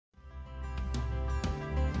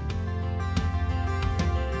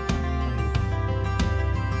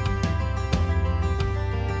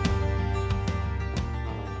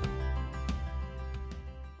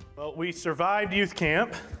we survived youth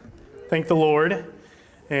camp, thank the Lord,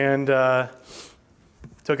 and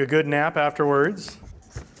took a good nap afterwards.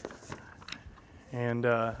 And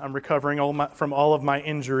I'm recovering from all of my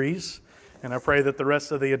injuries, and I pray that the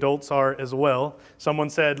rest of the adults are as well. Someone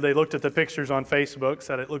said they looked at the pictures on Facebook,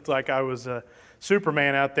 said it looked like I was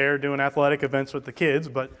Superman out there doing athletic events with the kids,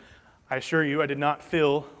 but I assure you I did not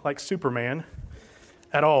feel like Superman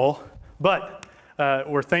at all. But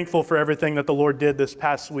we're thankful for everything that the Lord did this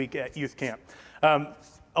past week at youth camp. I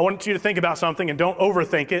want you to think about something, and don't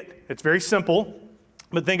overthink it. It's very simple,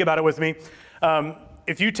 but think about it with me.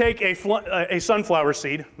 If you take a sunflower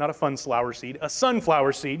seed, not a fun flower seed, a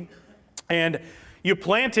sunflower seed, and you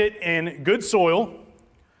plant it in good soil,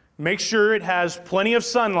 make sure it has plenty of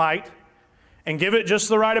sunlight, and give it just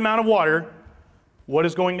the right amount of water, what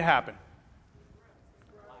is going to happen?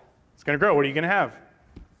 It's going to grow. What are you going to have?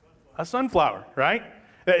 A sunflower, right?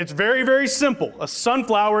 It's very, very simple. A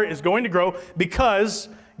sunflower is going to grow because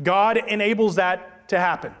God enables that to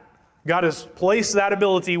happen. God has placed that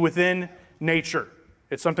ability within nature.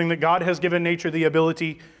 It's something that God has given nature the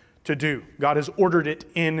ability to do. God has ordered it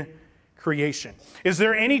in creation. Is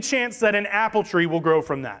there any chance that an apple tree will grow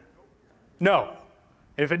from that? No.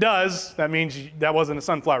 If it does, that means that wasn't a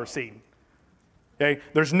sunflower seed. Okay?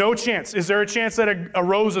 There's no chance. Is there a chance that a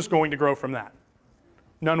rose is going to grow from that?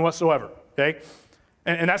 None whatsoever. Okay?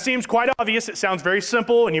 And that seems quite obvious. It sounds very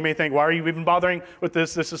simple, and you may think, why are you even bothering with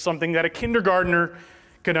this? This is something that a kindergartner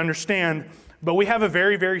could understand. But we have a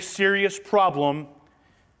very, very serious problem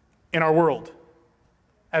in our world.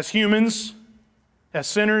 As humans, as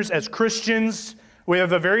sinners, as Christians, we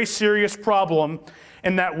have a very serious problem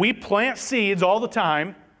in that we plant seeds all the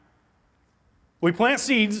time. We plant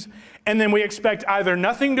seeds, and then we expect either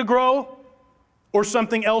nothing to grow or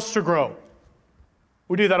something else to grow.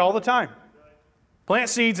 We do that all the time. Plant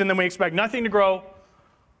seeds, and then we expect nothing to grow,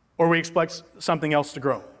 or we expect something else to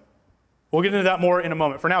grow. We'll get into that more in a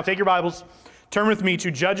moment. For now, take your Bibles, turn with me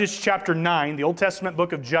to Judges chapter 9, the Old Testament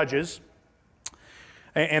book of Judges,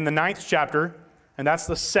 and the 9th chapter, and that's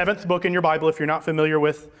the 7th book in your Bible if you're not familiar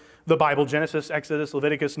with the Bible: Genesis, Exodus,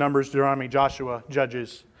 Leviticus, Numbers, Deuteronomy, Joshua,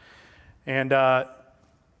 Judges. And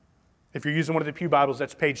if you're using one of the Pew Bibles,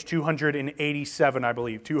 that's page 287, I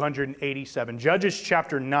believe, 287. Judges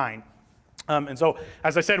chapter 9. And so,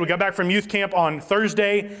 as I said, we got back from youth camp on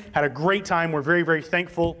Thursday, had a great time. We're very, very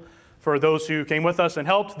thankful for those who came with us and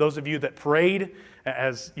helped, those of you that prayed,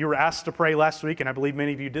 as you were asked to pray last week, and I believe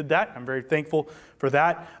many of you did that. I'm very thankful for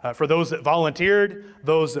that. For those that volunteered,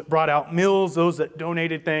 those that brought out meals, those that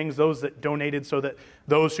donated things, those that donated so that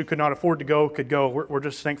those who could not afford to go could go. We're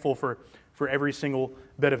just thankful for every single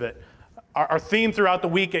bit of it. Our theme throughout the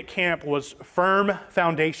week at camp was firm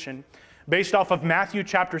foundation, based off of Matthew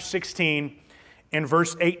chapter 16 and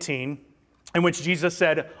verse 18, in which Jesus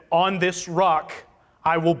said, "On this rock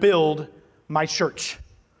I will build my church."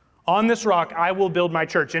 On this rock I will build my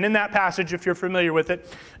church. And in that passage, if you're familiar with it,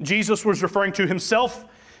 Jesus was referring to himself.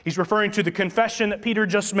 He's referring to the confession that Peter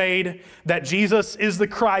just made, that Jesus is the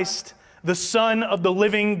Christ, the Son of the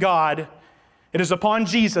living God. It is upon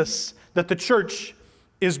Jesus that the church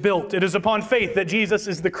is built. It is upon faith that Jesus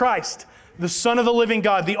is the Christ, the Son of the living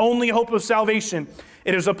God, the only hope of salvation.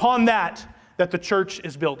 It is upon that the church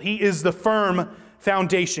is built. He is the firm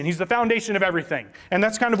foundation. He's the foundation of everything. And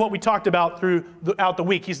that's kind of what we talked about throughout the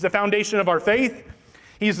week. He's the foundation of our faith.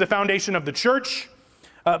 He's the foundation of the church.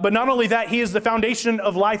 But not only that, he is the foundation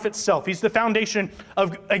of life itself. He's the foundation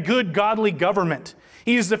of a good, godly government.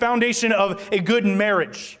 He is the foundation of a good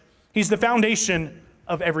marriage. He's the foundation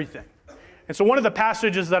of everything. And so one of the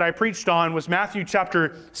passages that I preached on was Matthew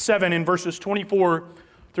chapter 7 in verses 24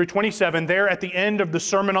 through 27. There at the end of the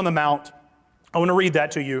Sermon on the Mount, I want to read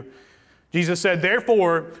that to you. Jesus said,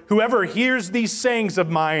 "Therefore, whoever hears these sayings of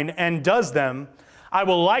mine and does them, I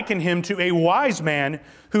will liken him to a wise man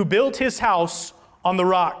who built his house on the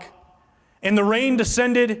rock. And the rain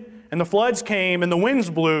descended, and the floods came, and the winds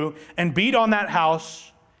blew and beat on that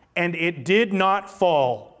house, and it did not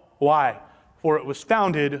fall." Why? For it was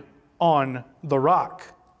founded on the rock.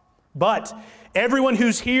 "But everyone who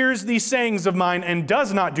hears these sayings of mine and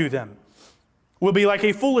does not do them will be like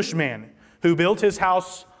a foolish man who built his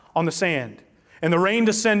house on the sand. And the rain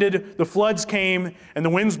descended, the floods came, and the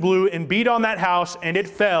winds blew and beat on that house, and it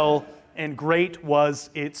fell, and great was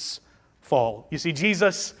its fall." You see,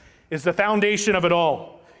 Jesus is the foundation of it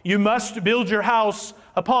all. You must build your house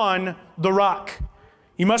upon the rock.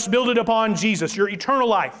 You must build it upon Jesus. Your eternal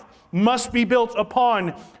life must be built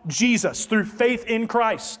upon Jesus through faith in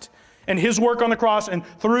Christ and his work on the cross, and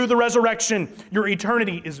through the resurrection. Your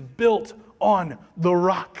eternity is built on the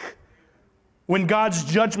rock. When God's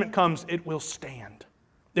judgment comes, it will stand.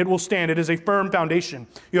 It will stand. It is a firm foundation.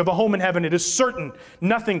 You have a home in heaven. It is certain.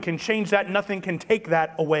 Nothing can change that. Nothing can take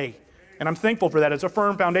that away. And I'm thankful for that. It's a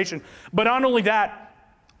firm foundation. But not only that,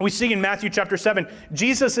 we see in Matthew chapter 7,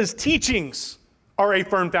 Jesus' teachings are a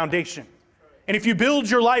firm foundation. And if you build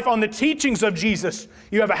your life on the teachings of Jesus,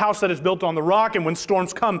 you have a house that is built on the rock, and when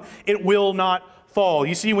storms come, it will not fall.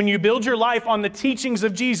 You see, when you build your life on the teachings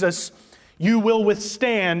of Jesus, you will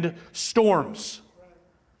withstand storms.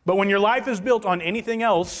 But when your life is built on anything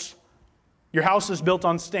else, your house is built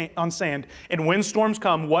on sand. And when storms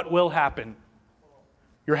come, what will happen?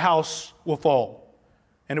 Your house will fall.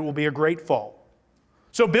 And it will be a great fall.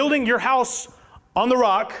 So building your house on the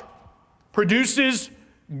rock produces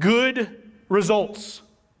good results,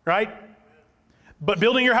 right? But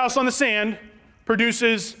building your house on the sand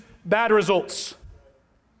produces bad results.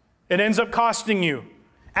 It ends up costing you.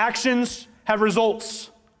 Actions have results.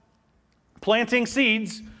 Planting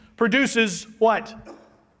seeds produces what?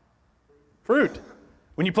 Fruit.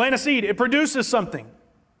 When you plant a seed, it produces something.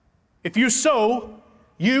 If you sow,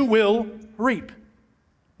 you will reap.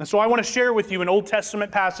 And so I want to share with you an Old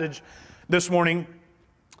Testament passage this morning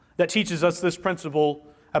that teaches us this principle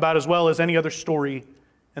about as well as any other story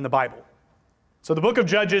in the Bible. So the book of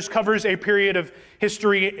Judges covers a period of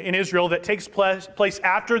history in Israel that takes place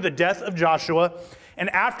after the death of Joshua and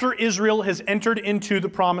after Israel has entered into the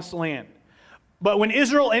promised land. But when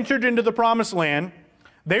Israel entered into the promised land,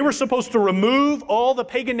 they were supposed to remove all the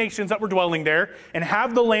pagan nations that were dwelling there and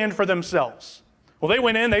have the land for themselves. Well, they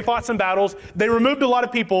went in, they fought some battles, they removed a lot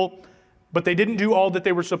of people, but they didn't do all that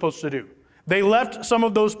they were supposed to do. They left some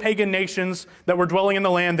of those pagan nations that were dwelling in the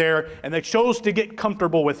land there, and they chose to get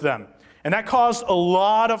comfortable with them. And that caused a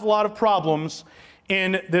lot of problems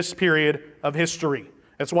in this period of history.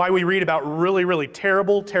 That's why we read about really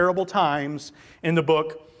terrible times in the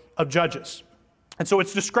book of Judges. And so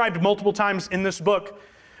it's described multiple times in this book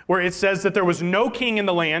where it says that there was no king in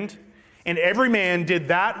the land, and every man did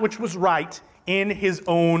that which was right in his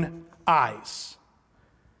own eyes.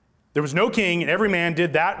 There was no king, and every man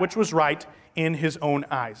did that which was right in his own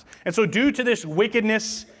eyes. And so due to this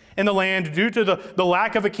wickedness in the land, due to the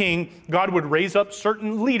lack of a king, God would raise up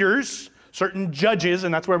certain leaders, certain judges,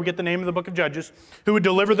 and that's where we get the name of the book of Judges, who would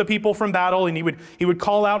deliver the people from battle, and he would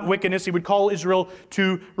call out wickedness, he would call Israel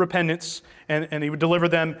to repentance, and he would deliver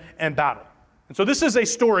them in battle. And so this is a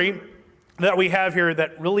story that we have here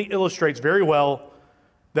that really illustrates very well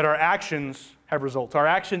that our actions have results. Our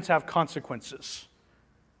actions have consequences.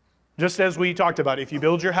 Just as we talked about, if you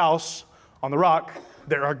build your house on the rock,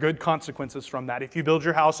 there are good consequences from that. If you build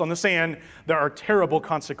your house on the sand, there are terrible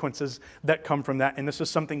consequences that come from that. And this is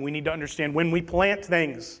something we need to understand. When we plant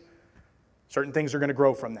things, certain things are going to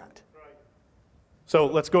grow from that. So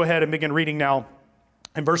let's go ahead and begin reading now.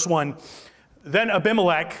 In verse 1, then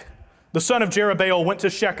Abimelech, the son of Jerubbaal, went to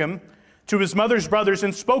Shechem, to his mother's brothers,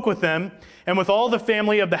 and spoke with them, and with all the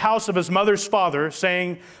family of the house of his mother's father,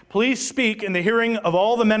 saying, please speak in the hearing of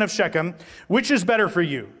all the men of Shechem, which is better for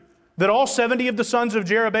you, that all 70 of the sons of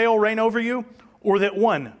Jerubbaal reign over you, or that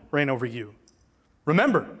one reign over you?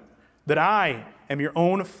 Remember that I am your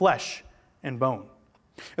own flesh and bone.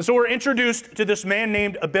 And so we're introduced to this man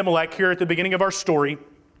named Abimelech here at the beginning of our story,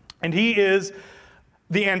 and he is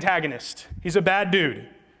the antagonist. He's a bad dude.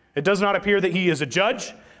 It does not appear that he is a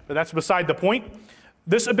judge, but that's beside the point.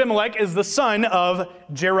 This Abimelech is the son of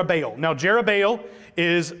Jerubbaal. Now, Jerubbaal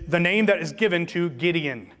is the name that is given to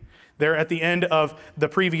Gideon there at the end of the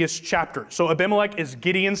previous chapter. So Abimelech is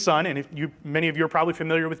Gideon's son, and many of you are probably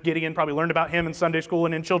familiar with Gideon, probably learned about him in Sunday school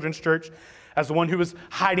and in children's church as the one who was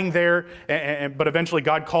hiding there, but eventually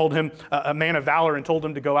God called him a man of valor and told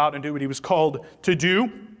him to go out and do what he was called to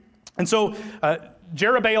do. And so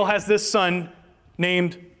Jerubbaal has this son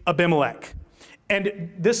named Abimelech.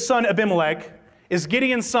 And this son Abimelech is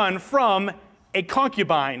Gideon's son from a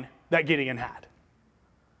concubine that Gideon had.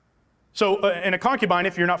 So in a concubine,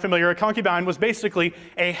 if you're not familiar, a concubine was basically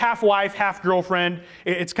a half-wife, half-girlfriend.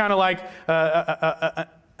 It's kind of like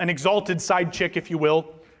an exalted side chick, if you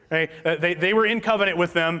will. Right? They were in covenant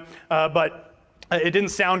with them, but it didn't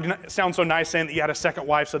sound so nice saying that you had a second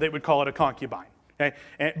wife, so they would call it a concubine. Okay?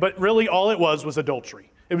 But really all it was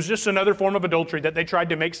adultery. It was just another form of adultery that they tried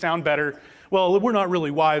to make sound better. Well, we're not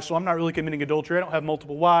really wives, so I'm not really committing adultery. I don't have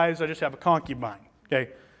multiple wives. I just have a concubine.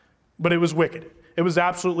 Okay? But it was wicked. It was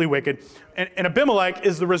absolutely wicked. And Abimelech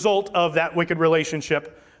is the result of that wicked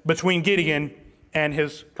relationship between Gideon and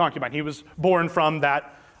his concubine. He was born from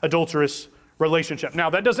that adulterous relationship. Now,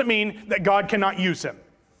 that doesn't mean that God cannot use him.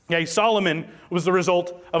 Okay? Solomon was the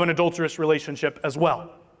result of an adulterous relationship as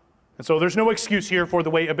well. And so there's no excuse here for the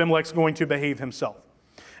way Abimelech's going to behave himself.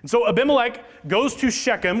 And so Abimelech goes to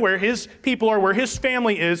Shechem, where his people are, where his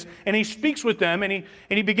family is, and he speaks with them, and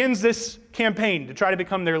he begins this campaign to try to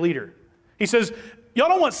become their leader. He says, y'all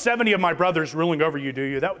don't want 70 of my brothers ruling over you, do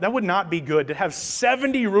you? That would not be good. To have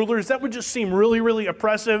 70 rulers, that would just seem really, really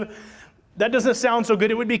oppressive. That doesn't sound so good.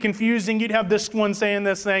 It would be confusing. You'd have this one saying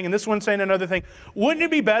this thing and this one saying another thing. Wouldn't it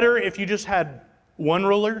be better if you just had one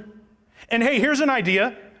ruler? And hey, here's an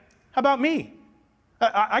idea. How about me?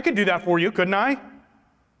 I could do that for you, couldn't I?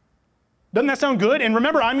 Doesn't that sound good? And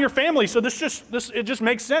remember, I'm your family, so it just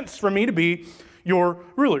makes sense for me to be your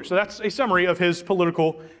ruler. So that's a summary of his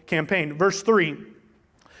political campaign. Verse 3,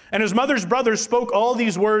 and his mother's brothers spoke all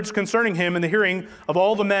these words concerning him in the hearing of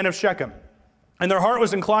all the men of Shechem. And their heart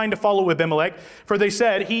was inclined to follow Abimelech, for they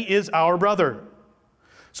said, he is our brother.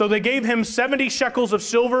 So they gave him 70 shekels of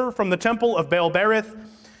silver from the temple of Baal-berith,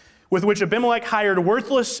 with which Abimelech hired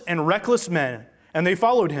worthless and reckless men, and they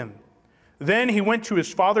followed him. Then he went to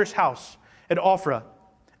his father's house at Ophrah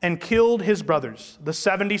and killed his brothers, the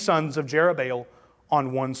 70 sons of Jerubbaal,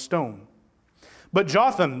 on one stone. But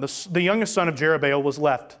Jotham, the youngest son of Jerubbaal, was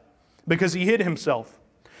left, because he hid himself.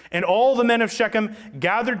 And all the men of Shechem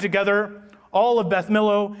gathered together, all of Beth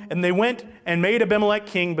Millo, and they went and made Abimelech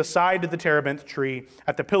king beside the terebinth tree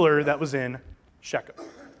at the pillar that was in Shechem.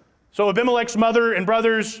 So Abimelech's mother and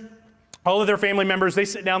brothers, all of their family members, they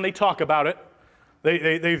sit down, they talk about it.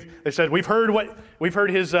 They said, we've heard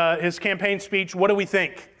his campaign speech. What do we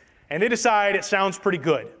think? And they decide it sounds pretty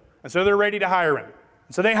good. And so they're ready to hire him.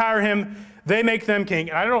 And so they hire him. They make them king.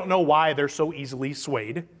 And I don't know why they're so easily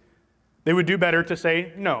swayed. They would do better to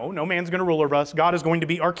say, no man's going to rule over us. God is going to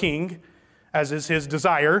be our king, as is his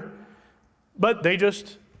desire. But they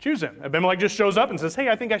just choose him. Abimelech just shows up and says, hey,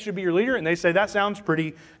 I think I should be your leader. And they say, that sounds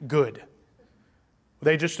pretty good.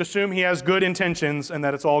 They just assume he has good intentions and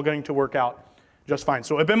that it's all going to work out just fine.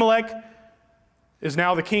 So Abimelech is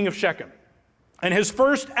now the king of Shechem. And his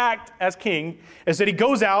first act as king is that he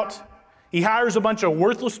goes out, he hires a bunch of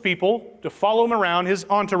worthless people to follow him around, his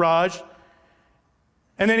entourage,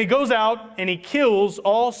 and then he goes out and he kills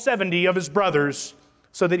all 70 of his brothers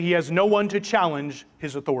so that he has no one to challenge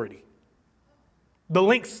his authority. The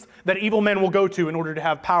lengths that evil men will go to in order to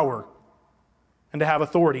have power and to have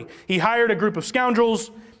authority. He hired a group of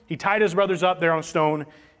scoundrels, he tied his brothers up there on a stone,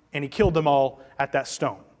 and he killed them all at that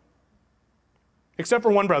stone. Except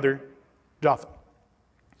for one brother, Jotham.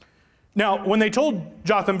 Now, when they told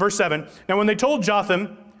Jotham, verse 7, now when they told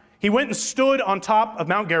Jotham, he went and stood on top of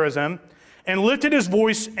Mount Gerizim and lifted his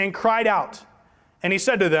voice and cried out. And he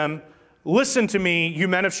said to them, listen to me, you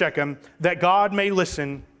men of Shechem, that God may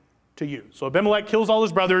listen to you. So Abimelech kills all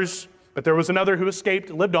his brothers, but there was another who escaped,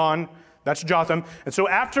 lived on. That's Jotham. And so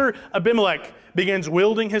after Abimelech begins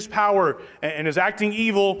wielding his power and is acting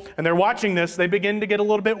evil, and they're watching this, they begin to get a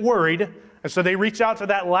little bit worried. And so they reach out to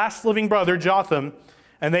that last living brother, Jotham,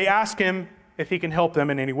 and they ask him if he can help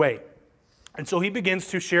them in any way. And so he begins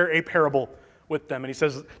to share a parable with them. And he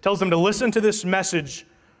tells them to listen to this message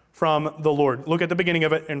from the Lord. Look at the beginning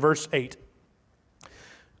of it in verse 8.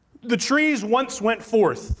 The trees once went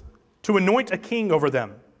forth to anoint a king over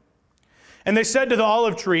them. And they said to the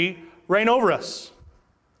olive tree, reign over us.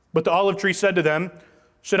 But the olive tree said to them,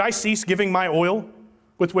 should I cease giving my oil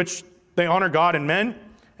with which they honor God and men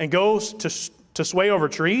and go to sway over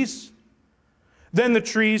trees? Then the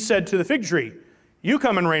trees said to the fig tree, you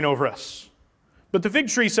come and reign over us. But the fig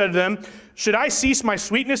tree said to them, should I cease my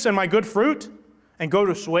sweetness and my good fruit and go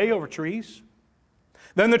to sway over trees?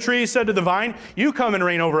 Then the trees said to the vine, you come and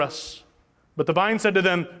reign over us. But the vine said to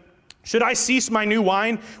them, should I cease my new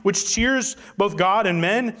wine, which cheers both God and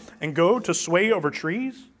men, and go to sway over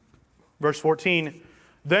trees? Verse 14,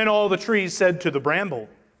 then all the trees said to the bramble,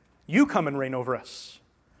 you come and reign over us.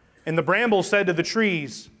 And the bramble said to the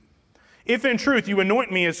trees, if in truth you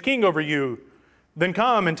anoint me as king over you, then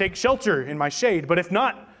come and take shelter in my shade. But if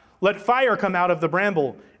not, let fire come out of the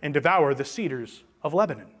bramble and devour the cedars of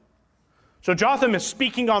Lebanon. So Jotham is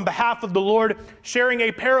speaking on behalf of the Lord, sharing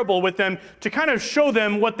a parable with them to kind of show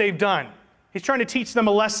them what they've done. He's trying to teach them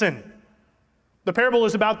a lesson. The parable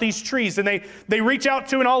is about these trees, and they reach out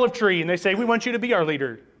to an olive tree, and they say, we want you to be our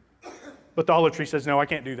leader. But the olive tree says, no, I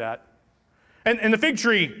can't do that. And the fig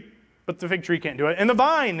tree, but the fig tree can't do it. And the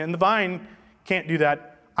vine can't do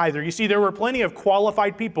that either. You see, there were plenty of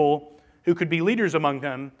qualified people who could be leaders among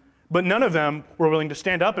them, but none of them were willing to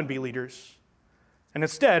stand up and be leaders. And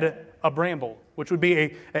instead, a bramble, which would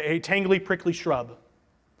be a tangly, prickly shrub.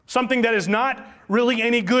 Something that is not really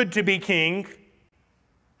any good to be king,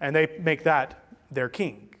 and they make that their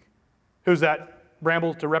king. Who's that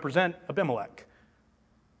bramble to represent? Abimelech.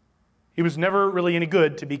 He was never really any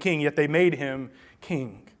good to be king, yet they made him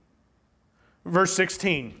king. Verse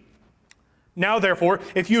 16. Now therefore,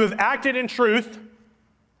 if you have acted in truth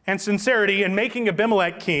and sincerity in making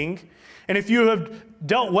Abimelech king, and if you have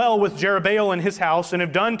dealt well with Jerubbaal and his house, and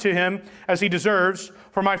have done to him as he deserves,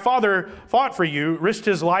 for my father fought for you, risked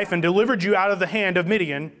his life, and delivered you out of the hand of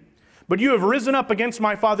Midian, but you have risen up against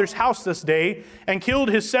my father's house this day, and killed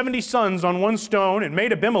his 70 sons on one stone, and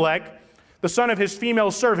made Abimelech, the son of his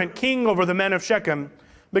female servant, king over the men of Shechem,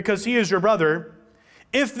 because he is your brother.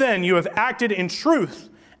 If then you have acted in truth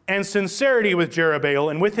and sincerity with Jerubbaal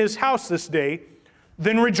and with his house this day,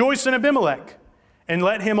 then rejoice in Abimelech, and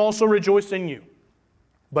let him also rejoice in you.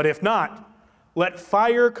 But if not, let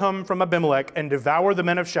fire come from Abimelech and devour the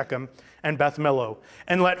men of Shechem and Beth Millo.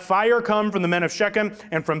 And let fire come from the men of Shechem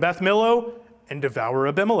and from Beth Millo and devour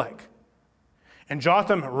Abimelech. And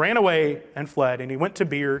Jotham ran away and fled, and he went to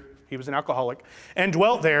Beer, he was an alcoholic, and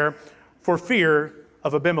dwelt there for fear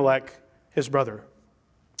of Abimelech, his brother.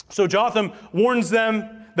 So Jotham warns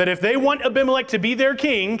them that if they want Abimelech to be their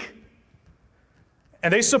king,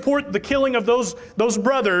 and they support the killing of those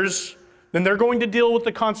brothers, then they're going to deal with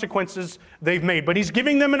the consequences they've made. But he's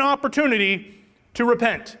giving them an opportunity to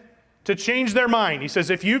repent, to change their mind. He says,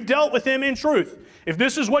 if you've dealt with him in truth, if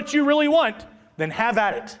this is what you really want, then have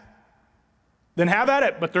at it. Then have at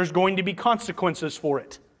it, but there's going to be consequences for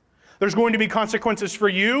it. There's going to be consequences for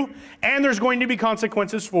you, and there's going to be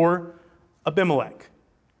consequences for Abimelech.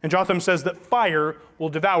 And Jotham says that fire will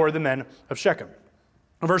devour the men of Shechem.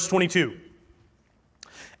 Verse 22.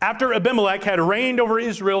 After Abimelech had reigned over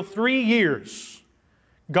Israel 3 years,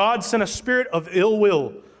 God sent a spirit of ill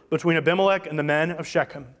will between Abimelech and the men of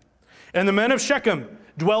Shechem. And the men of Shechem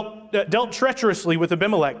dealt treacherously with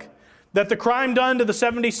Abimelech, that the crime done to the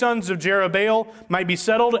 70 sons of Jerubbaal might be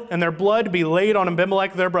settled, and their blood be laid on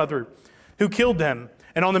Abimelech their brother, who killed them,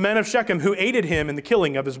 and on the men of Shechem who aided him in the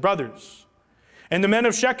killing of his brothers. And the men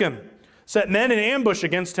of Shechem set men in ambush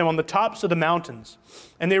against him on the tops of the mountains.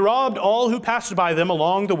 And they robbed all who passed by them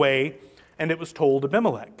along the way, and it was told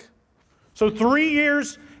Abimelech. So 3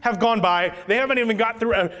 years have gone by. They haven't even got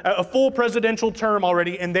through a full presidential term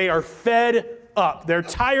already, and they are fed up. They're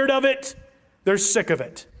tired of it. They're sick of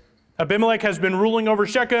it. Abimelech has been ruling over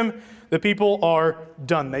Shechem. The people are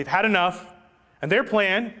done. They've had enough. And their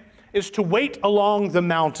plan is to wait along the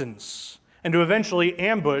mountains and to eventually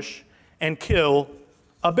ambush and kill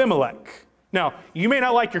Abimelech. Now, you may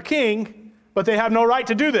not like your king, but they have no right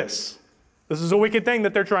to do this. This is a wicked thing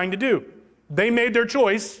that they're trying to do. They made their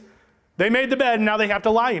choice. They made the bed, and now they have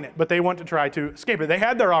to lie in it, but they want to try to escape it. They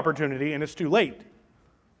had their opportunity, and it's too late.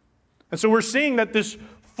 And so we're seeing that this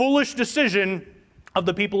foolish decision of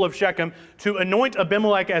the people of Shechem to anoint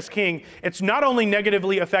Abimelech as king, it's not only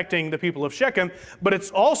negatively affecting the people of Shechem, but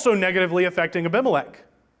it's also negatively affecting Abimelech.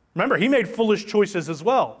 Remember, he made foolish choices as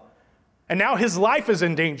well. And now his life is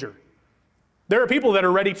in danger. There are people that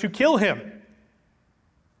are ready to kill him.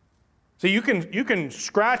 So you can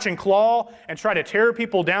scratch and claw and try to tear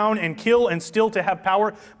people down and kill and still to have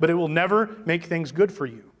power, but it will never make things good for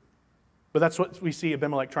you. But that's what we see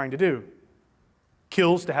Abimelech trying to do.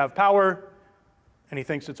 Kills to have power, and he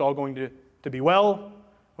thinks it's all going to be well.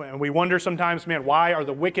 And we wonder sometimes, man, why are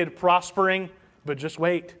the wicked prospering? But just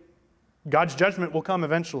wait. God's judgment will come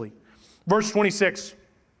eventually. Verse 26.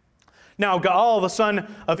 Now Gaal, the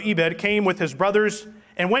son of Ebed, came with his brothers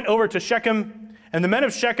and went over to Shechem, and the men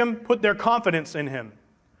of Shechem put their confidence in him.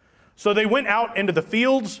 So they went out into the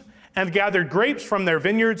fields and gathered grapes from their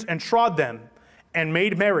vineyards and trod them and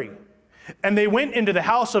made merry. And they went into the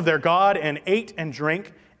house of their God and ate and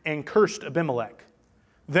drank and cursed Abimelech.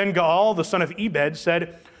 Then Gaal, the son of Ebed,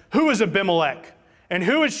 said, "Who is Abimelech, and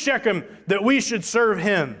who is Shechem that we should serve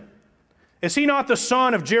him? Is he not the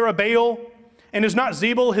son of Jerubbaal, and is not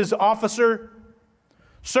Zebul his officer?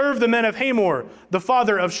 Serve the men of Hamor, the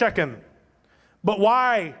father of Shechem. But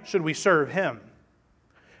why should we serve him?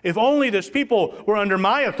 If only this people were under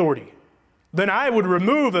my authority, then I would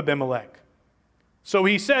remove Abimelech." So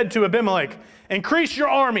he said to Abimelech, "Increase your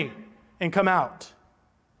army and come out."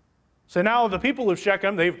 So now the people of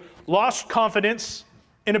Shechem, they've lost confidence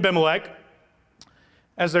in Abimelech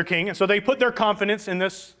as their king, and so they put their confidence in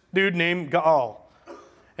this dude named Gaal.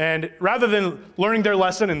 And rather than learning their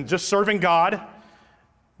lesson and just serving God,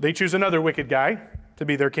 they choose another wicked guy to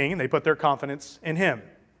be their king, and they put their confidence in him.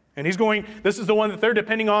 And this is the one that they're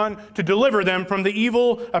depending on to deliver them from the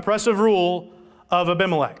evil, oppressive rule of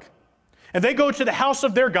Abimelech. And they go to the house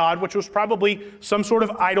of their God, which was probably some sort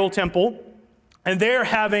of idol temple, and they're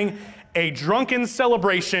having a drunken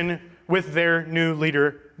celebration with their new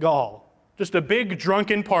leader, Gaal. Just a big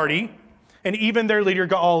drunken party, and even their leader,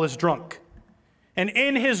 Gaal, is drunk. And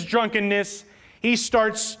in his drunkenness, he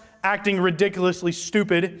starts acting ridiculously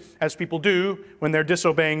stupid, as people do when they're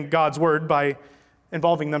disobeying God's word by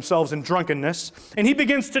involving themselves in drunkenness. And he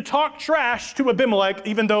begins to talk trash to Abimelech,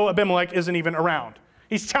 even though Abimelech isn't even around.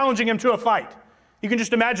 He's challenging him to a fight. You can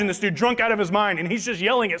just imagine this dude drunk out of his mind, and he's just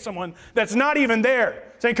yelling at someone that's not even there,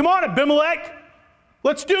 saying, come on, Abimelech,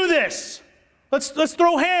 let's do this. Let's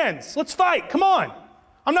throw hands. Let's fight. Come on.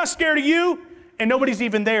 I'm not scared of you. And nobody's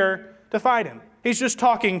even there to fight him. He's just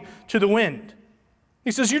talking to the wind.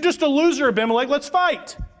 He says, you're just a loser, Abimelech. Let's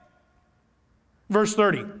fight. Verse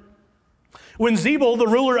 30. When Zebul, the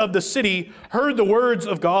ruler of the city, heard the words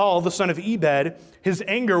of Gaal, the son of Ebed, his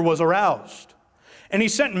anger was aroused. And he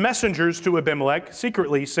sent messengers to Abimelech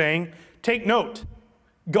secretly, saying, take note,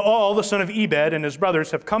 Gaal, the son of Ebed, and his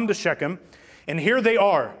brothers have come to Shechem, and here they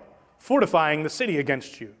are, fortifying the city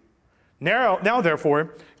against you. Now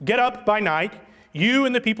therefore, get up by night, you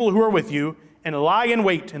and the people who are with you, and lie in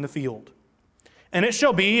wait in the field. And it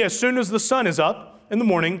shall be, as soon as the sun is up in the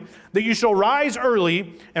morning, that you shall rise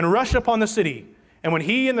early and rush upon the city. And when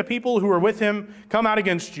he and the people who are with him come out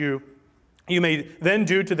against you, you may then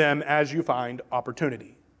do to them as you find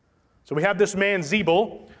opportunity. So we have this man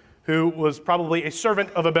Zebul, who was probably a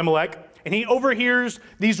servant of Abimelech, and he overhears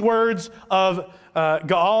these words of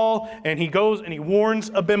Gaal, and he goes and he warns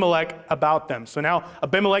Abimelech about them. So now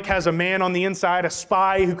Abimelech has a man on the inside, a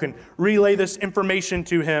spy who can relay this information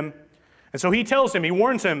to him. And so he tells him, he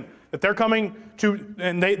warns him that they're coming to,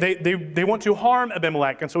 and they want to harm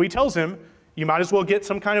Abimelech. And so he tells him, you might as well get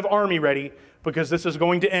some kind of army ready because this is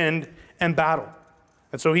going to end in battle.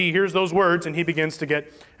 And so he hears those words and he begins to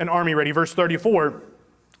get an army ready. Verse 34,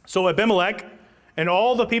 so Abimelech and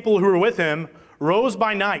all the people who were with him rose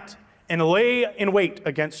by night and lay in wait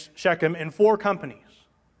against Shechem in 4 companies.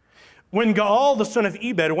 When Gaal, the son of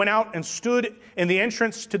Ebed, went out and stood in the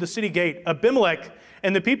entrance to the city gate, Abimelech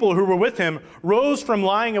and the people who were with him rose from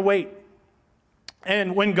lying in wait.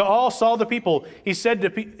 And when Gaal saw the people, he said to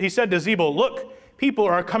Zebul, look, people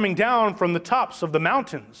are coming down from the tops of the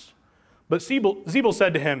mountains. But Zebul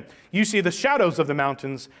said to him, you see the shadows of the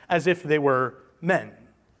mountains as if they were men.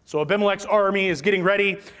 So Abimelech's army is getting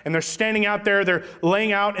ready, and they're standing out there. They're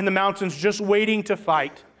laying out in the mountains just waiting to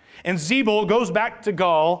fight. And Zebul goes back to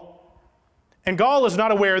Gaal, and Gaal is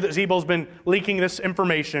not aware that Zebul's been leaking this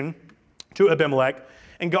information to Abimelech.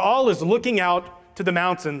 And Gaal is looking out to the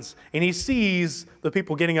mountains, and he sees the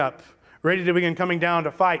people getting up, ready to begin coming down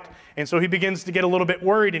to fight. And so he begins to get a little bit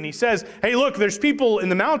worried, and he says, hey, look, there's people in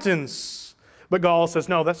the mountains. But Gaal says,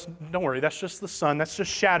 no, don't worry, that's just the sun. That's just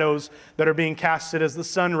shadows that are being casted as the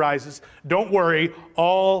sun rises. Don't worry,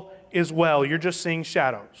 all is well. You're just seeing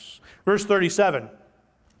shadows. Verse 37,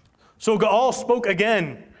 so Gaal spoke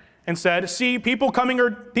again and said, see, people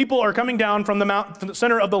are coming down from the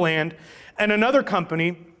center of the land, and another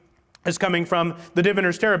company is coming from the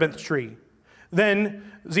diviner's terebinth tree. Then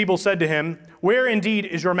Zebul said to him, where indeed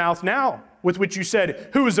is your mouth now, with which you said,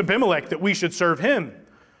 who is Abimelech that we should serve him?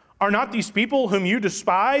 Are not these people whom you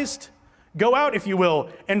despised? Go out, if you will,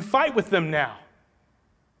 and fight with them now.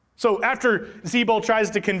 So after Zebul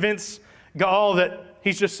tries to convince Gaal that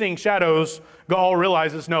he's just seeing shadows, Gaal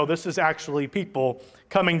realizes, no, this is actually people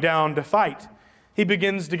coming down to fight. He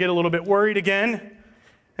begins to get a little bit worried again.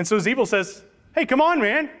 And so Zebul says, hey, come on,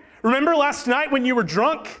 man. Remember last night when you were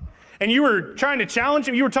drunk and you were trying to challenge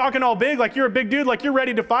him? You were talking all big, like you're a big dude, like you're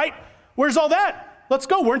ready to fight. Where's all that? Let's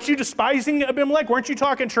go. Weren't you despising Abimelech? Weren't you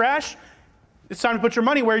talking trash? It's time to put your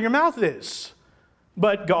money where your mouth is.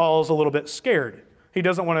 But Gaal's a little bit scared. He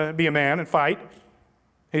doesn't want to be a man and fight.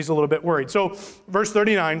 He's a little bit worried. So verse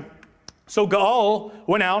 39, so Gaal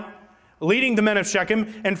went out, leading the men of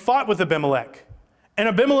Shechem, and fought with Abimelech. And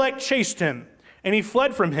Abimelech chased him, and he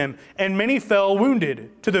fled from him, and many fell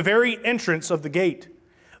wounded to the very entrance of the gate.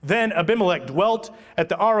 Then Abimelech dwelt at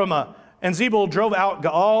the Arumah, and Zebul drove out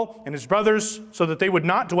Gaal and his brothers so that they would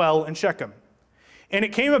not dwell in Shechem. And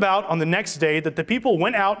it came about on the next day that the people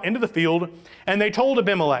went out into the field, and they told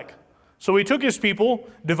Abimelech. So he took his people,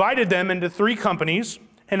 divided them into 3 companies,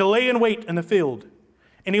 and lay in wait in the field.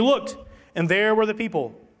 And he looked, and there were the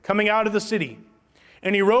people coming out of the city.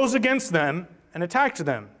 And he rose against them and attacked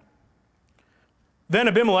them. Then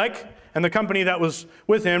Abimelech and the company that was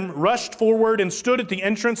with him rushed forward and stood at the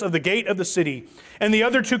entrance of the gate of the city. And the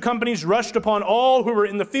other 2 companies rushed upon all who were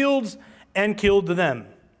in the fields and killed them.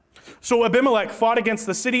 So Abimelech fought against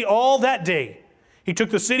the city all that day. He took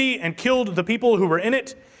the city and killed the people who were in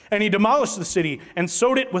it, and he demolished the city and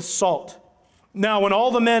sowed it with salt. Now when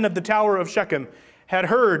all the men of the tower of Shechem had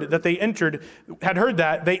heard that, they entered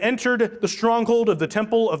the stronghold of the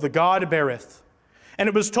temple of the god Berith. And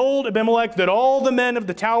it was told Abimelech that all the men of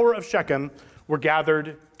the tower of Shechem were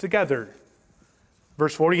gathered together.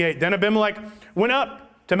 Verse 48, then Abimelech went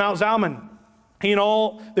up to Mount Zalmon, he and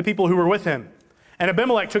all the people who were with him. And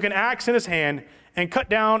Abimelech took an axe in his hand and cut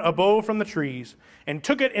down a bow from the trees and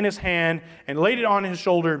took it in his hand and laid it on his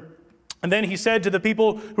shoulder. And then he said to the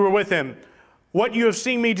people who were with him, what you have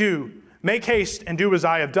seen me do, make haste and do as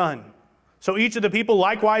I have done. So each of the people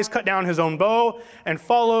likewise cut down his own bow and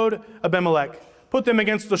followed Abimelech, put them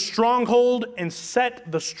against the stronghold and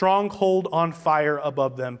set the stronghold on fire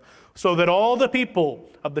above them, so that all the people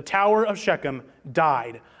of the tower of Shechem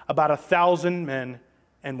died, about 1,000 men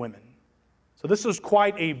and women. So this is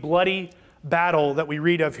quite a bloody battle that we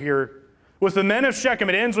read of here. With the men of Shechem,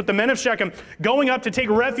 it ends with the men of Shechem going up to take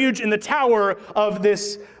refuge in the tower of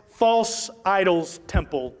this false idol's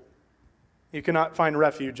temple. You cannot find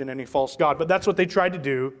refuge in any false god, but that's what they tried to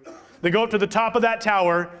do. They go up to the top of that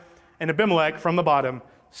tower, and Abimelech, from the bottom,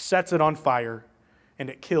 sets it on fire, and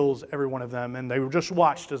it kills every one of them. And they were just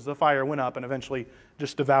watched as the fire went up and eventually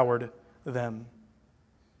just devoured them.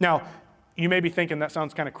 Now, you may be thinking that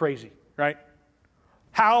sounds kind of crazy, right?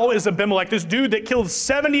 How is Abimelech, this dude that killed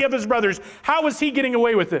 70 of his brothers, how is he getting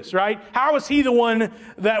away with this, right? How is he the one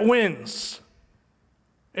that wins?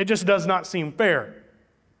 It just does not seem fair.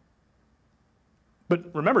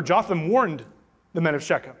 But remember, Jotham warned the men of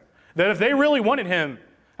Shechem that if they really wanted him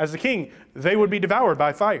as the king, they would be devoured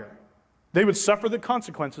by fire. They would suffer the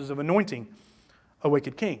consequences of anointing a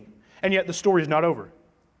wicked king. And yet the story is not over.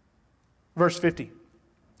 Verse 50.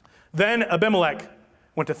 Then Abimelech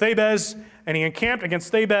went to Thebez, and he encamped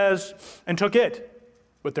against Thebez and took it.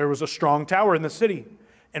 But there was a strong tower in the city,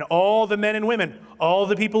 and all the men and women, all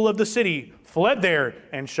the people of the city, fled there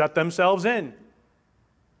and shut themselves in.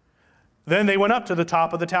 Then they went up to the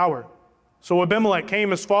top of the tower. So Abimelech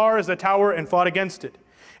came as far as the tower and fought against it.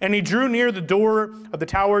 And he drew near the door of the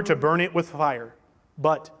tower to burn it with fire.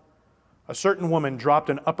 But a certain woman dropped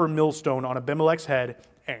an upper millstone on Abimelech's head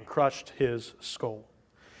and crushed his skull.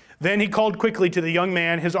 Then he called quickly to the young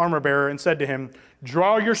man, his armor-bearer, and said to him,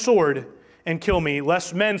 draw your sword and kill me,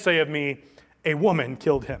 lest men say of me, a woman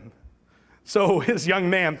killed him. So his young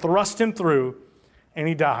man thrust him through, and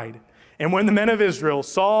he died. And when the men of Israel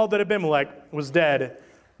saw that Abimelech was dead,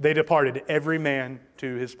 they departed, every man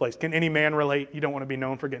to his place. Can any man relate? You don't want to be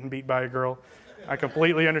known for getting beat by a girl. I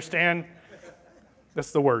completely understand.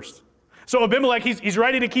 That's the worst. So Abimelech, he's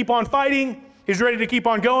ready to keep on fighting. He's ready to keep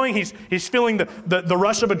on going. He's feeling the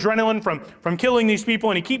rush of adrenaline from killing these people,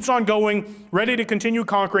 and he keeps on going, ready to continue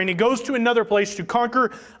conquering. He goes to another place to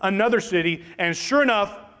conquer another city, and sure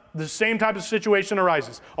enough, the same type of situation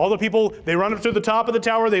arises. All the people, they run up to the top of the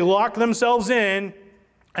tower, they lock themselves in,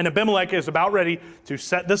 and Abimelech is about ready to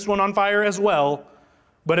set this one on fire as well.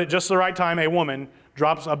 But at just the right time, a woman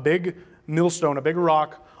drops a big millstone, a big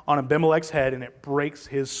rock on Abimelech's head, and it breaks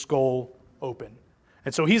his skull open.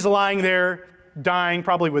 And so he's lying there, dying,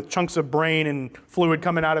 probably with chunks of brain and fluid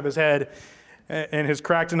coming out of his head and his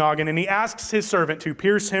cracked noggin. And he asks his servant to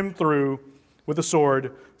pierce him through with a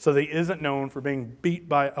sword so that he isn't known for being beat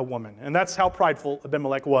by a woman. And that's how prideful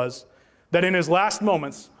Abimelech was, that in his last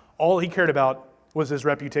moments, all he cared about was his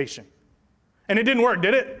reputation. And it didn't work,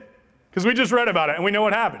 did it? Because we just read about it and we know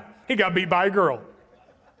what happened. He got beat by a girl.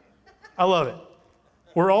 I love it.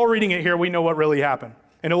 We're all reading it here. We know what really happened.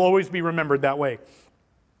 And it'll always be remembered that way.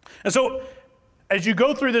 And so as you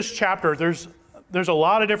go through this chapter, there's a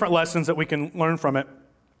lot of different lessons that we can learn from it.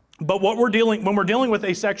 But when we're dealing with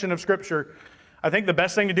a section of Scripture, I think the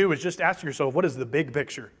best thing to do is just ask yourself, what is the big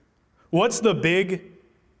picture? What's the big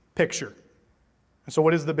picture? And so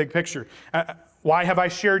what is the big picture? Why have I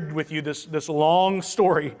shared with you this long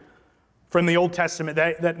story from the Old Testament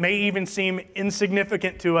that may even seem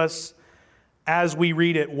insignificant to us as we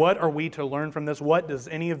read it? What are we to learn from this? What does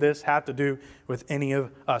any of this have to do with any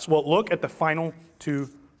of us? Well, look at the final two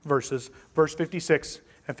verses, verse 56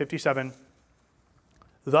 and 57.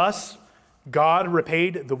 Thus, God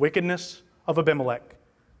repaid the wickedness of Abimelech,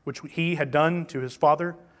 which he had done to his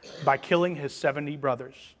father by killing his 70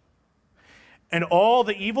 brothers. And all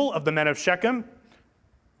the evil of the men of Shechem,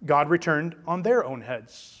 God returned on their own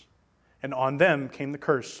heads. And on them came the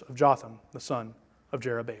curse of Jotham, the son of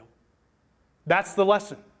Jerubbaal. That's the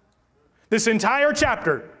lesson. This entire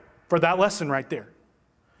chapter for that lesson right there.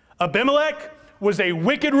 Abimelech was a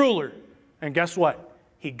wicked ruler. And guess what?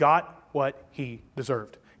 He got what he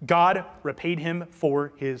deserved. God repaid him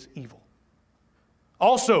for his evil.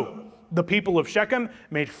 Also, the people of Shechem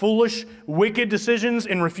made foolish, wicked decisions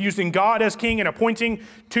in refusing God as king and appointing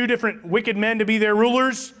two different wicked men to be their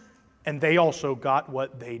rulers. And they also got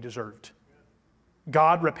what they deserved.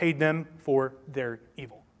 God repaid them for their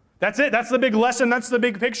evil. That's it. That's the big lesson. That's the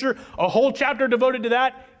big picture. A whole chapter devoted to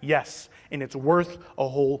that? Yes. And it's worth a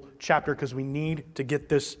whole chapter because we need to get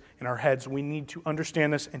this in our heads. We need to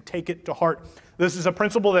understand this and take it to heart. This is a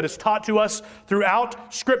principle that is taught to us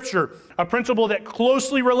throughout Scripture, a principle that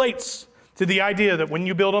closely relates to the idea that when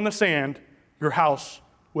you build on the sand, your house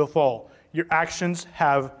will fall. Your actions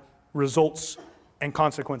have results and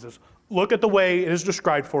consequences. Look at the way it is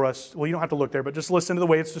described for us. Well, you don't have to look there, but just listen to the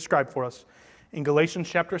way it's described for us. In Galatians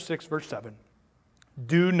chapter 6, verse 7,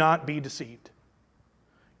 do not be deceived.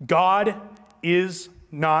 God is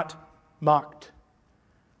not mocked.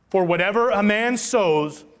 For whatever a man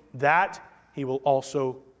sows, that he will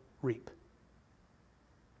also reap.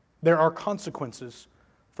 There are consequences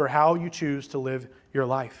for how you choose to live your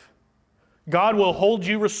life. God will hold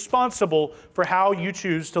you responsible for how you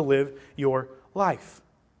choose to live your life.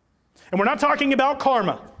 And we're not talking about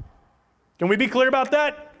karma. Can we be clear about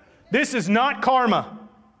that? This is not karma.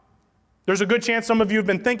 There's a good chance some of you have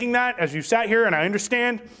been thinking that as you sat here, and I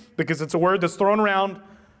understand because it's a word that's thrown around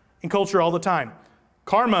in culture all the time.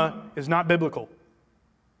 Karma is not biblical.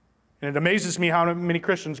 And it amazes me how many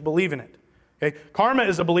Christians believe in it. Okay? Karma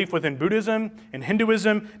is a belief within Buddhism and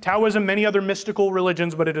Hinduism, Taoism, many other mystical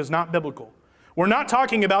religions, but it is not biblical. We're not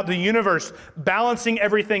talking about the universe balancing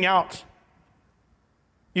everything out.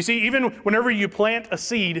 You see, even whenever you plant a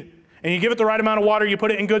seed and you give it the right amount of water, you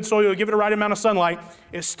put it in good soil, you give it the right amount of sunlight,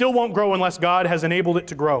 it still won't grow unless God has enabled it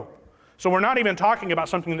to grow. So we're not even talking about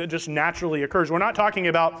something that just naturally occurs. We're not talking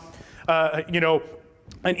about,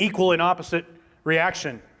 an equal and opposite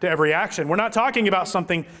reaction to every action. We're not talking about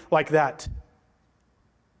something like that.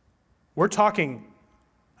 We're talking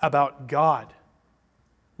about God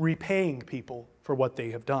repaying people for what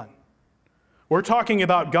they have done. We're talking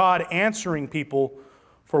about God answering people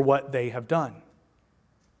for what they have done.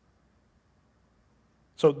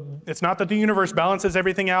 So it's not that the universe balances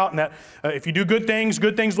everything out and that if you do good things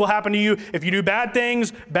will happen to you. If you do bad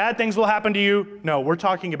things will happen to you. No, we're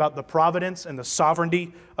talking about the providence and the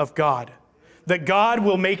sovereignty of God. That God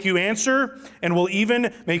will make you answer and will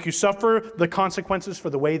even make you suffer the consequences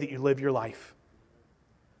for the way that you live your life.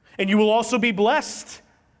 And you will also be blessed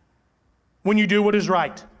when you do what is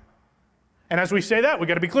right. And as we say that, we've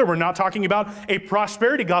got to be clear, we're not talking about a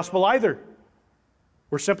prosperity gospel either.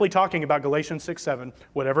 We're simply talking about Galatians 6:7.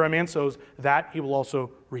 Whatever a man sows, that he will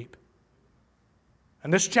also reap.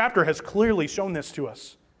 And this chapter has clearly shown this to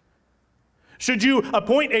us. Should you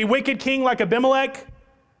appoint a wicked king like Abimelech,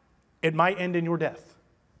 it might end in your death.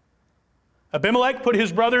 Abimelech put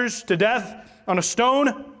his brothers to death on a stone,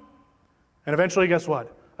 and eventually, guess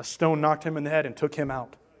what? A stone knocked him in the head and took him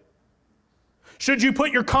out. Should you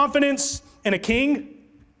put your confidence in a king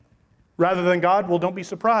rather than God? Well, don't be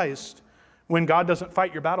surprised when God doesn't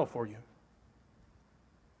fight your battle for you.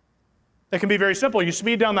 It can be very simple. You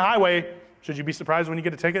speed down the highway. Should you be surprised when you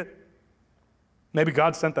get a ticket? Maybe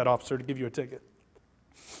God sent that officer to give you a ticket.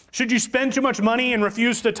 Should you spend too much money and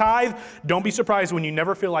refuse to tithe? Don't be surprised when you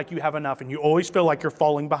never feel like you have enough and you always feel like you're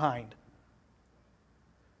falling behind.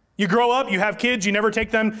 You grow up, you have kids, you never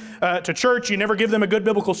take them to church, you never give them a good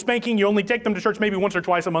biblical spanking, you only take them to church maybe once or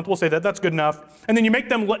twice a month. We'll say that's good enough. And then you make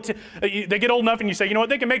them, they get old enough and you say, you know what,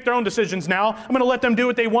 they can make their own decisions now. I'm going to let them do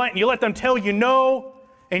what they want. And you let them tell you no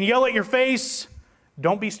and yell at your face.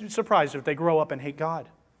 Don't be surprised if they grow up and hate God.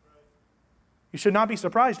 You should not be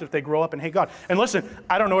surprised if they grow up and hate God. And listen,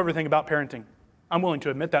 I don't know everything about parenting. I'm willing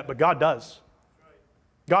to admit that, but God does.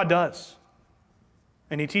 God does.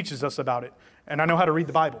 And He teaches us about it. And I know how to read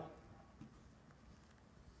the Bible.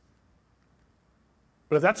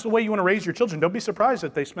 But if that's the way you want to raise your children, don't be surprised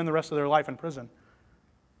if they spend the rest of their life in prison.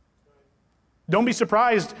 Don't be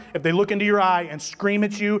surprised if they look into your eye and scream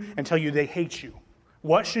at you and tell you they hate you.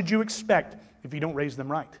 What should you expect if you don't raise them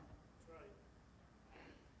right?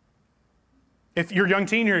 If your young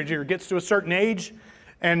teenager gets to a certain age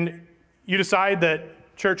and you decide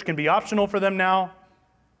that church can be optional for them now,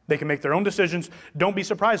 they can make their own decisions, don't be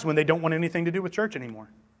surprised when they don't want anything to do with church anymore.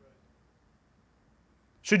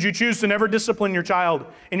 Should you choose to never discipline your child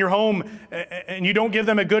in your home and you don't give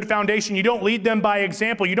them a good foundation, you don't lead them by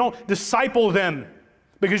example, you don't disciple them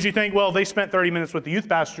because you think, well, they spent 30 minutes with the youth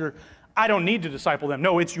pastor, I don't need to disciple them.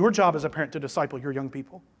 No, it's your job as a parent to disciple your young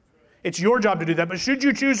people. It's your job to do that. But should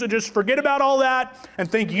you choose to just forget about all that and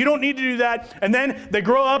think you don't need to do that, and then they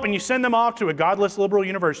grow up and you send them off to a godless liberal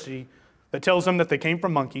university that tells them that they came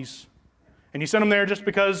from monkeys, and you send them there just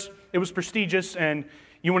because it was prestigious and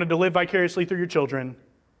you wanted to live vicariously through your children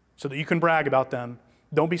so that you can brag about them,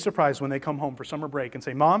 don't be surprised when they come home for summer break and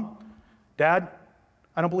say, Mom, Dad,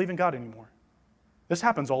 I don't believe in God anymore. This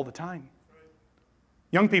happens all the time.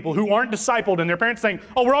 Young people who aren't discipled and their parents saying,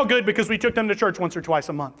 oh, we're all good because we took them to church once or twice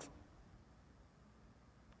a month.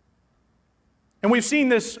 And we've seen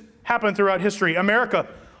this happen throughout history. America,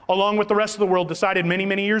 along with the rest of the world, decided many,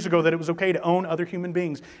 many years ago that it was okay to own other human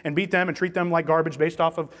beings and beat them and treat them like garbage based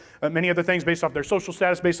off of many other things, based off their social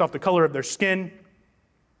status, based off the color of their skin.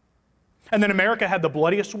 And then America had the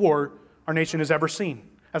bloodiest war our nation has ever seen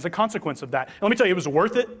as a consequence of that. And let me tell you, it was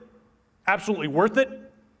worth it, absolutely worth it.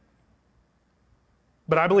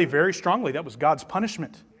 But I believe very strongly that was God's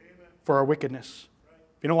punishment for our wickedness.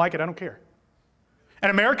 If you don't like it, I don't care. And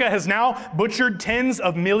America has now butchered tens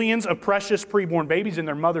of millions of precious preborn babies in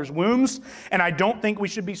their mother's wombs, and I don't think we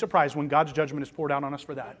should be surprised when God's judgment is poured out on us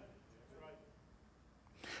for that.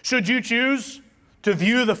 Should you choose to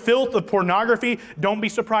view the filth of pornography, don't be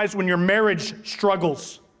surprised when your marriage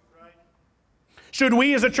struggles. Should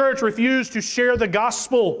we as a church refuse to share the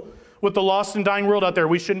gospel with the lost and dying world out there,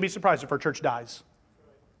 we shouldn't be surprised if our church dies.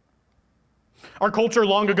 Our culture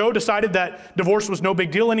long ago decided that divorce was no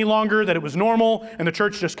big deal any longer, that it was normal, and the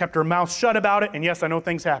church just kept her mouth shut about it. And yes, I know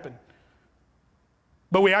things happen.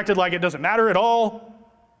 But we acted like it doesn't matter at all.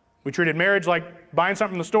 We treated marriage like buying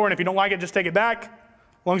something from the store, and if you don't like it, just take it back,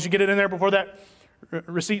 as long as you get it in there before that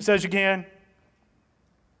receipt says you can.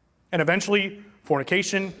 And eventually,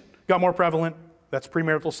 fornication got more prevalent. That's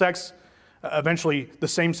premarital sex. Eventually, the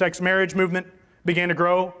same-sex marriage movement began to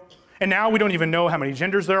grow. And now we don't even know how many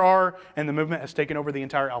genders there are, and the movement has taken over the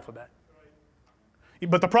entire alphabet.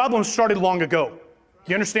 But the problem started long ago.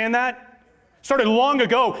 You understand that? It started long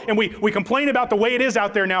ago, and we complain about the way it is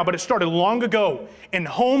out there now, but it started long ago in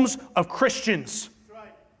homes of Christians.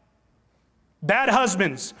 Bad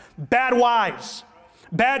husbands, bad wives,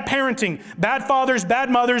 bad parenting, bad fathers,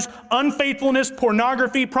 bad mothers, unfaithfulness,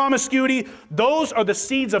 pornography, promiscuity. Those are the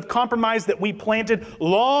seeds of compromise that we planted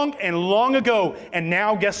long and long ago. And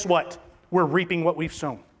now guess what? We're reaping what we've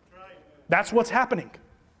sown. That's what's happening.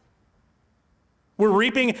 We're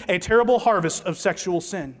reaping a terrible harvest of sexual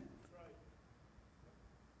sin.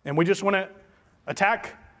 And we just want to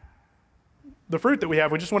attack the fruit that we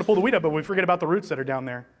have. We just want to pull the weed up, but we forget about the roots that are down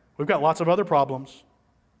there. We've got lots of other problems.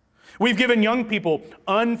 We've given young people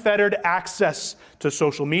unfettered access to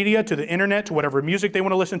social media, to the internet, to whatever music they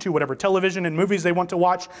want to listen to, whatever television and movies they want to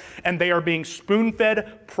watch, and they are being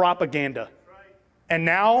spoon-fed propaganda. And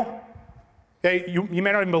now, you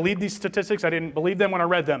may not even believe these statistics. I didn't believe them when I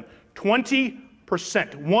read them.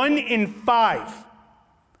 20%, 1 in 5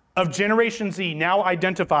 of Generation Z now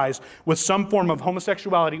identifies with some form of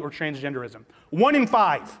homosexuality or transgenderism. 1 in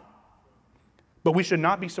 5. But we should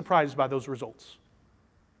not be surprised by those results,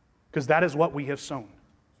 because that is what we have sown.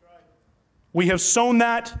 We have sown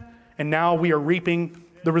that, and now we are reaping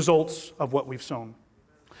the results of what we've sown.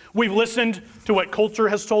 We've listened to what culture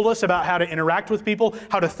has told us about how to interact with people,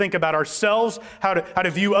 how to think about ourselves, how to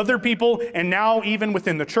view other people, and now even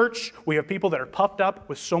within the church, we have people that are puffed up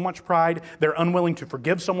with so much pride, they're unwilling to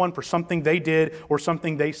forgive someone for something they did or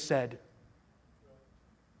something they said.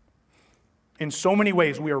 In so many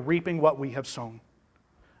ways, we are reaping what we have sown.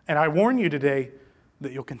 And I warn you today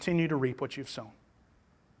that you'll continue to reap what you've sown.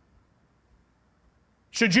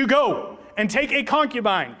 Should you go and take a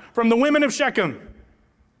concubine from the women of Shechem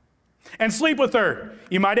and sleep with her,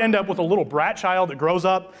 you might end up with a little brat child that grows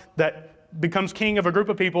up, that becomes king of a group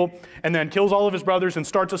of people, and then kills all of his brothers and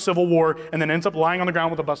starts a civil war, and then ends up lying on the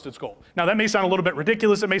ground with a busted skull. Now that may sound a little bit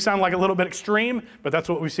ridiculous, it may sound like a little bit extreme, but that's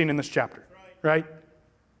what we've seen in this chapter, right?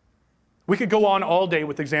 We could go on all day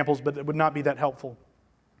with examples, but it would not be that helpful.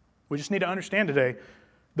 We just need to understand today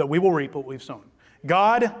that we will reap what we've sown.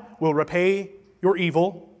 God will repay your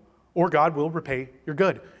evil, or God will repay your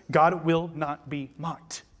good. God will not be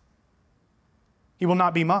mocked. He will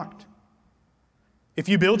not be mocked. If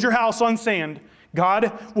you build your house on sand,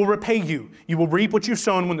 God will repay you. You will reap what you've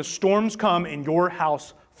sown when the storms come and your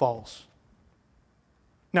house falls.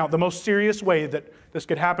 Now, the most serious way that this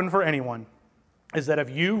could happen for anyone is that if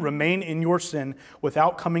you remain in your sin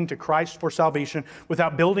without coming to Christ for salvation,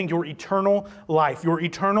 without building your eternal life, your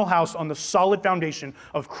eternal house on the solid foundation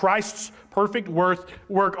of Christ's perfect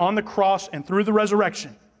work on the cross and through the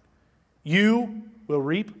resurrection, you will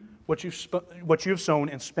reap what you have sown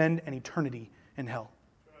and spend an eternity in hell.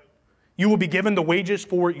 You will be given the wages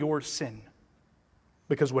for your sin,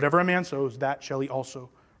 because whatever a man sows, that shall he also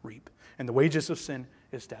reap. And the wages of sin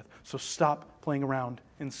is death. So stop playing around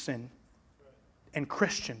in sin. And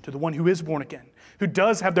Christian, to the one who is born again, who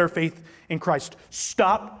does have their faith in Christ,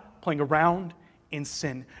 stop playing around in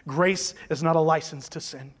sin. Grace is not a license to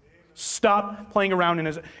sin. Stop playing around in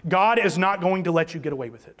it. God is not going to let you get away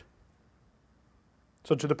with it.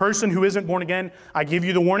 So to the person who isn't born again, I give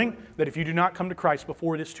you the warning that if you do not come to Christ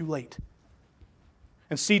before it is too late,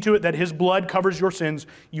 and see to it that His blood covers your sins,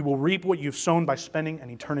 you will reap what you've sown by spending an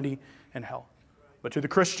eternity in hell. But to the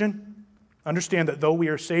Christian Understand that though we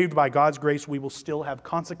are saved by God's grace, we will still have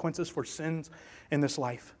consequences for sins in this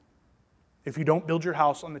life. If you don't build your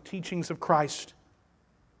house on the teachings of Christ,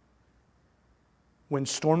 when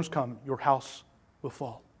storms come, your house will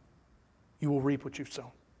fall. You will reap what you've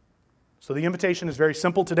sown. So the invitation is very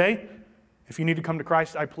simple today. If you need to come to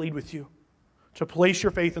Christ, I plead with you to place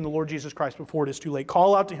your faith in the Lord Jesus Christ before it is too late.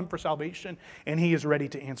 Call out to Him for salvation, and He is ready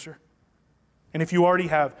to answer. And if you already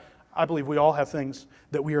have, I believe we all have things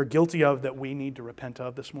that we are guilty of that we need to repent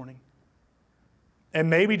of this morning. And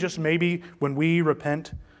maybe, just maybe, when we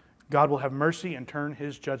repent, God will have mercy and turn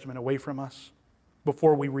His judgment away from us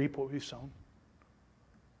before we reap what we've sown.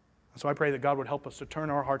 And so I pray that God would help us to turn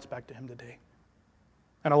our hearts back to Him today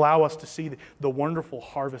and allow us to see the wonderful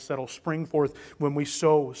harvest that will spring forth when we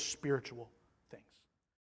sow spiritual